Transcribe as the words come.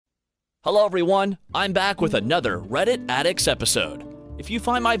Hello everyone, I'm back with another Reddit Addicts episode. If you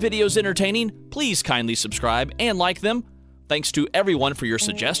find my videos entertaining, please kindly subscribe and like them. Thanks to everyone for your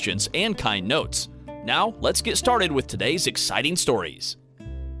suggestions and kind notes. Now, let's get started with today's exciting stories.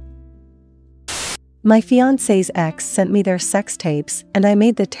 My fiance's ex sent me their sex tapes, and I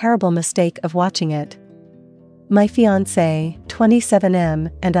made the terrible mistake of watching it. My fiance,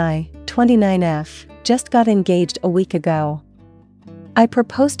 27M, and I, 29F, just got engaged a week ago. I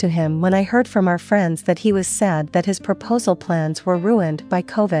proposed to him when I heard from our friends that he was sad that his proposal plans were ruined by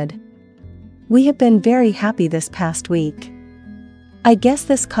COVID. We have been very happy this past week. I guess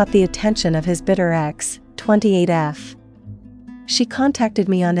this caught the attention of his bitter ex, 28F. She contacted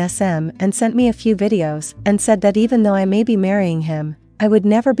me on SM and sent me a few videos and said that even though I may be marrying him, I would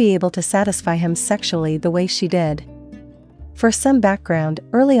never be able to satisfy him sexually the way she did. For some background,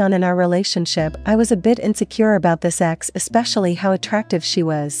 early on in our relationship I was a bit insecure about this ex, especially how attractive she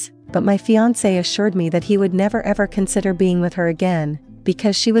was, but my fiancé assured me that he would never ever consider being with her again,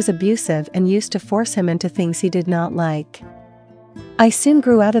 because she was abusive and used to force him into things he did not like. I soon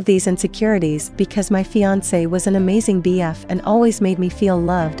grew out of these insecurities because my fiancé was an amazing BF and always made me feel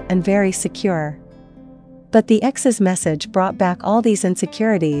loved and very secure. But the ex's message brought back all these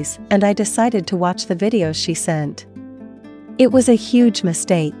insecurities, and I decided to watch the videos she sent. It was a huge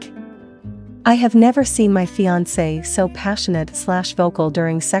mistake. I have never seen my fiancé so passionate/vocal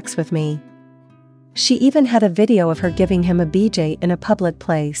during sex with me. She even had a video of her giving him a BJ in a public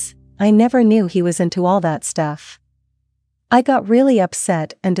place. I never knew he was into all that stuff. I got really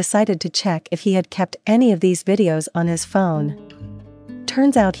upset and decided to check if he had kept any of these videos on his phone.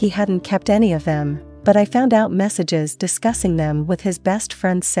 Turns out he hadn't kept any of them, but I found out messages discussing them with his best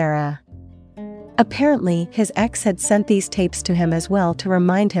friend Sarah. Apparently, his ex had sent these tapes to him as well to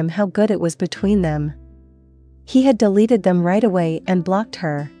remind him how good it was between them. He had deleted them right away and blocked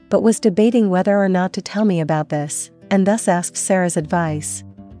her, but was debating whether or not to tell me about this, and thus asked Sarah's advice.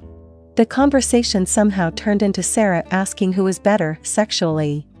 The conversation somehow turned into Sarah asking who was better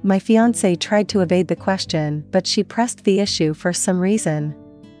sexually. My fiancé tried to evade the question, but she pressed the issue for some reason.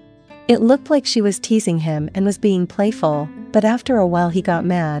 It looked like she was teasing him and was being playful, but after a while he got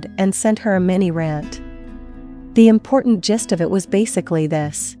mad and sent her a mini rant. The important gist of it was basically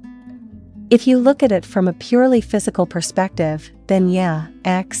this. If you look at it from a purely physical perspective, then yeah,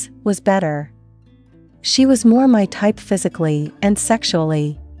 X was better. She was more my type physically and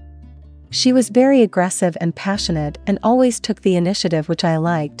sexually. She was very aggressive and passionate and always took the initiative, which I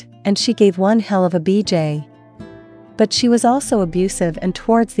liked, and she gave one hell of a BJ. But she was also abusive, and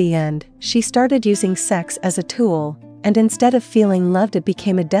towards the end, she started using sex as a tool, and instead of feeling loved it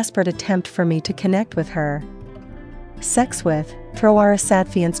became a desperate attempt for me to connect with her. Sex with, throw our sad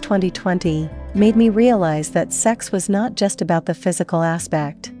fiance 2020, made me realize that sex was not just about the physical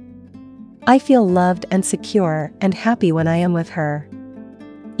aspect. I feel loved and secure and happy when I am with her.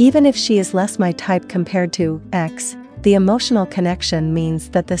 Even if she is less my type compared to X, the emotional connection means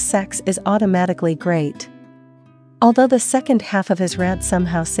that the sex is automatically great. Although the second half of his rant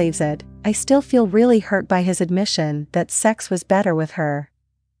somehow saves it, I still feel really hurt by his admission that sex was better with her.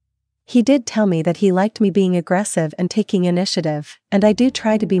 He did tell me that he liked me being aggressive and taking initiative, and I do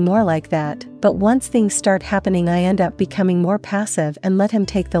try to be more like that, but once things start happening I end up becoming more passive and let him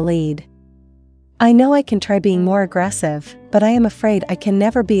take the lead. I know I can try being more aggressive, but I am afraid I can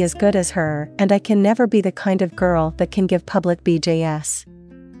never be as good as her, and I can never be the kind of girl that can give public BJs.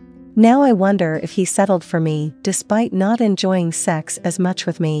 Now I wonder if he settled for me despite not enjoying sex as much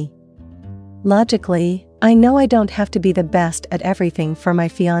with me. Logically, I know I don't have to be the best at everything for my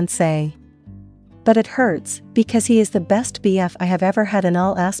fiancé. But it hurts, because he is the best BF I have ever had in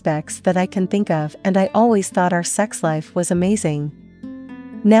all aspects that I can think of, and I always thought our sex life was amazing.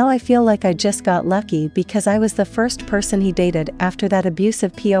 Now I feel like I just got lucky because I was the first person he dated after that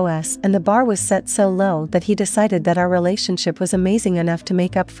abusive POS, and the bar was set so low that he decided that our relationship was amazing enough to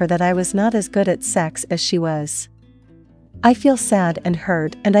make up for that I was not as good at sex as she was. I feel sad and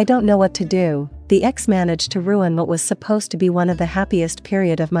hurt, and I don't know what to do. The ex managed to ruin what was supposed to be one of the happiest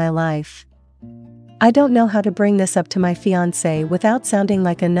period of my life. I don't know how to bring this up to my fiancé without sounding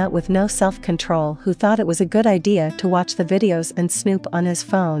like a nut with no self-control who thought it was a good idea to watch the videos and snoop on his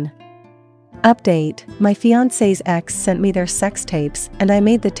phone. Update: my fiancé's ex sent me their sex tapes, and I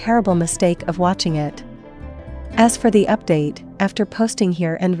made the terrible mistake of watching it. As for the update, after posting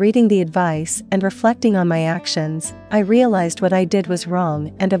here and reading the advice and reflecting on my actions, I realized what I did was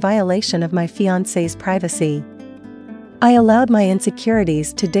wrong and a violation of my fiancé's privacy. I allowed my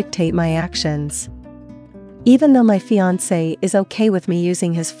insecurities to dictate my actions. Even though my fiancé is okay with me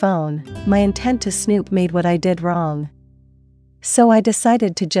using his phone, my intent to snoop made what I did wrong. So I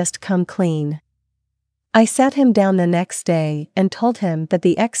decided to just come clean. I sat him down the next day and told him that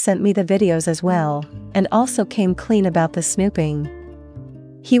the ex sent me the videos as well, and also came clean about the snooping.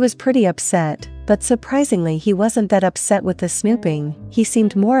 He was pretty upset, but surprisingly he wasn't that upset with the snooping. He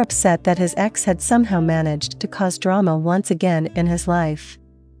seemed more upset that his ex had somehow managed to cause drama once again in his life.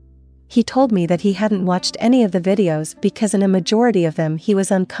 He told me that he hadn't watched any of the videos because in a majority of them he was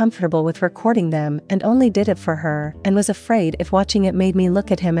uncomfortable with recording them and only did it for her, and was afraid if watching it made me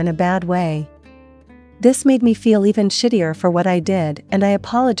look at him in a bad way. This made me feel even shittier for what I did, and I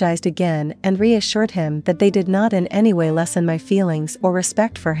apologized again and reassured him that they did not in any way lessen my feelings or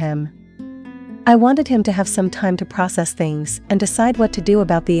respect for him. I wanted him to have some time to process things and decide what to do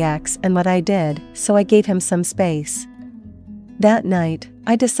about the ex and what I did, so I gave him some space. That night,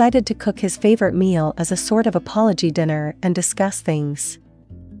 I decided to cook his favorite meal as a sort of apology dinner and discuss things.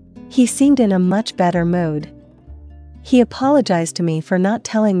 He seemed in a much better mood. He apologized to me for not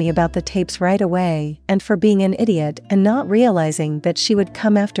telling me about the tapes right away and for being an idiot and not realizing that she would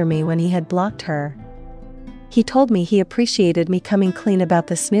come after me when he had blocked her. He told me he appreciated me coming clean about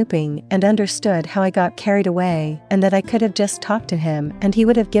the snooping and understood how I got carried away, and that I could have just talked to him and he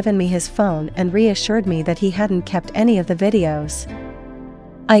would have given me his phone and reassured me that he hadn't kept any of the videos.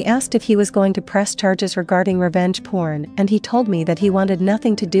 I asked if he was going to press charges regarding revenge porn, and he told me that he wanted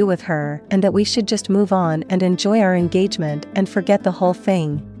nothing to do with her and that we should just move on and enjoy our engagement and forget the whole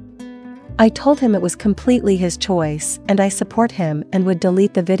thing. I told him it was completely his choice and I support him and would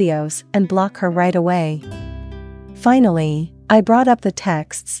delete the videos and block her right away. Finally, I brought up the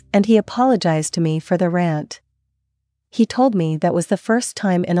texts and he apologized to me for the rant. He told me that was the first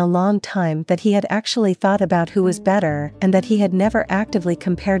time in a long time that he had actually thought about who was better and that he had never actively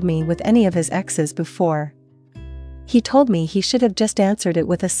compared me with any of his exes before. He told me he should have just answered it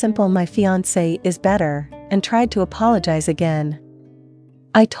with a simple "my fiance is better" and tried to apologize again.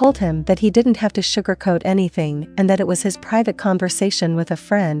 I told him that he didn't have to sugarcoat anything and that it was his private conversation with a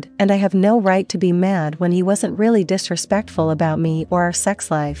friend, and I have no right to be mad when he wasn't really disrespectful about me or our sex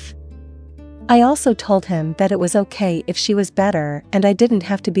life. I also told him that it was okay if she was better and I didn't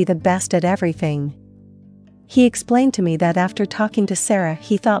have to be the best at everything. He explained to me that after talking to Sarah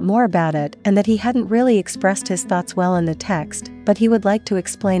he thought more about it and that he hadn't really expressed his thoughts well in the text, but he would like to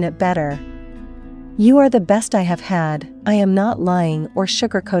explain it better. "You are the best I have had, I am not lying or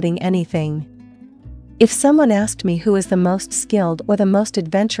sugarcoating anything. If someone asked me who is the most skilled or the most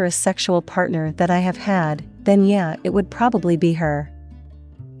adventurous sexual partner that I have had, then yeah, it would probably be her.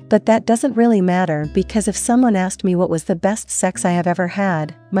 But that doesn't really matter, because if someone asked me what was the best sex I have ever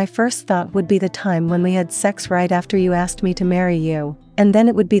had, my first thought would be the time when we had sex right after you asked me to marry you, and then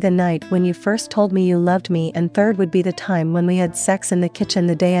it would be the night when you first told me you loved me, and third would be the time when we had sex in the kitchen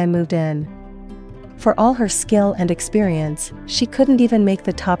the day I moved in." For all her skill and experience, she couldn't even make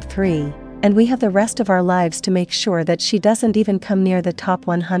the top 3, and we have the rest of our lives to make sure that she doesn't even come near the top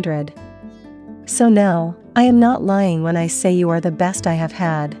 100. So no, I am not lying when I say you are the best I have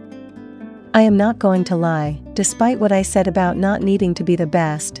had. I am not going to lie, despite what I said about not needing to be the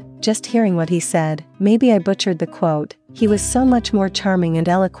best. Just hearing what he said, maybe I butchered the quote, he was so much more charming and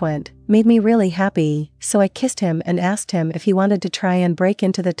eloquent, made me really happy, so I kissed him and asked him if he wanted to try and break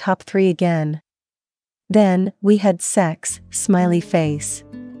into the top 3 again. Then, we had sex, smiley face.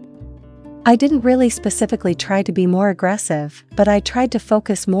 I didn't really specifically try to be more aggressive, but I tried to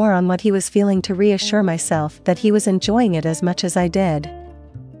focus more on what he was feeling to reassure myself that he was enjoying it as much as I did.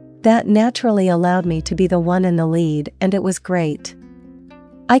 That naturally allowed me to be the one in the lead, and it was great.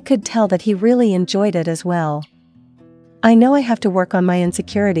 I could tell that he really enjoyed it as well. I know I have to work on my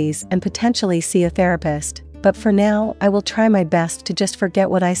insecurities and potentially see a therapist, but for now I will try my best to just forget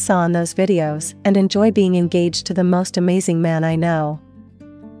what I saw in those videos and enjoy being engaged to the most amazing man I know.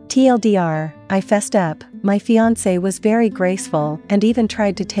 TLDR, I fessed up, my fiance was very graceful and even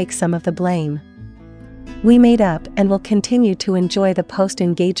tried to take some of the blame. We made up and will continue to enjoy the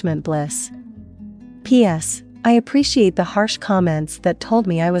post-engagement bliss. P.S. I appreciate the harsh comments that told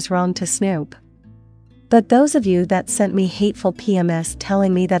me I was wrong to snoop. But those of you that sent me hateful PMS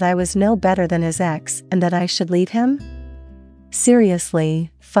telling me that I was no better than his ex and that I should leave him?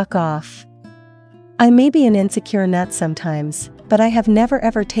 Seriously, fuck off. I may be an insecure nut sometimes, but I have never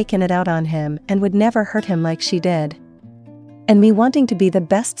ever taken it out on him and would never hurt him like she did. And me wanting to be the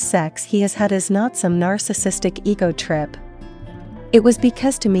best sex he has had is not some narcissistic ego trip. It was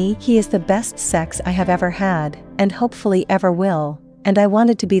because to me he is the best sex I have ever had, and hopefully ever will, and I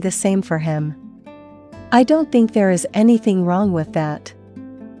wanted to be the same for him. I don't think there is anything wrong with that.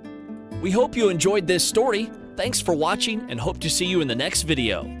 We hope you enjoyed this story. Thanks for watching and hope to see you in the next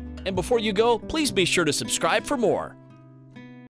video. And before you go, please be sure to subscribe for more.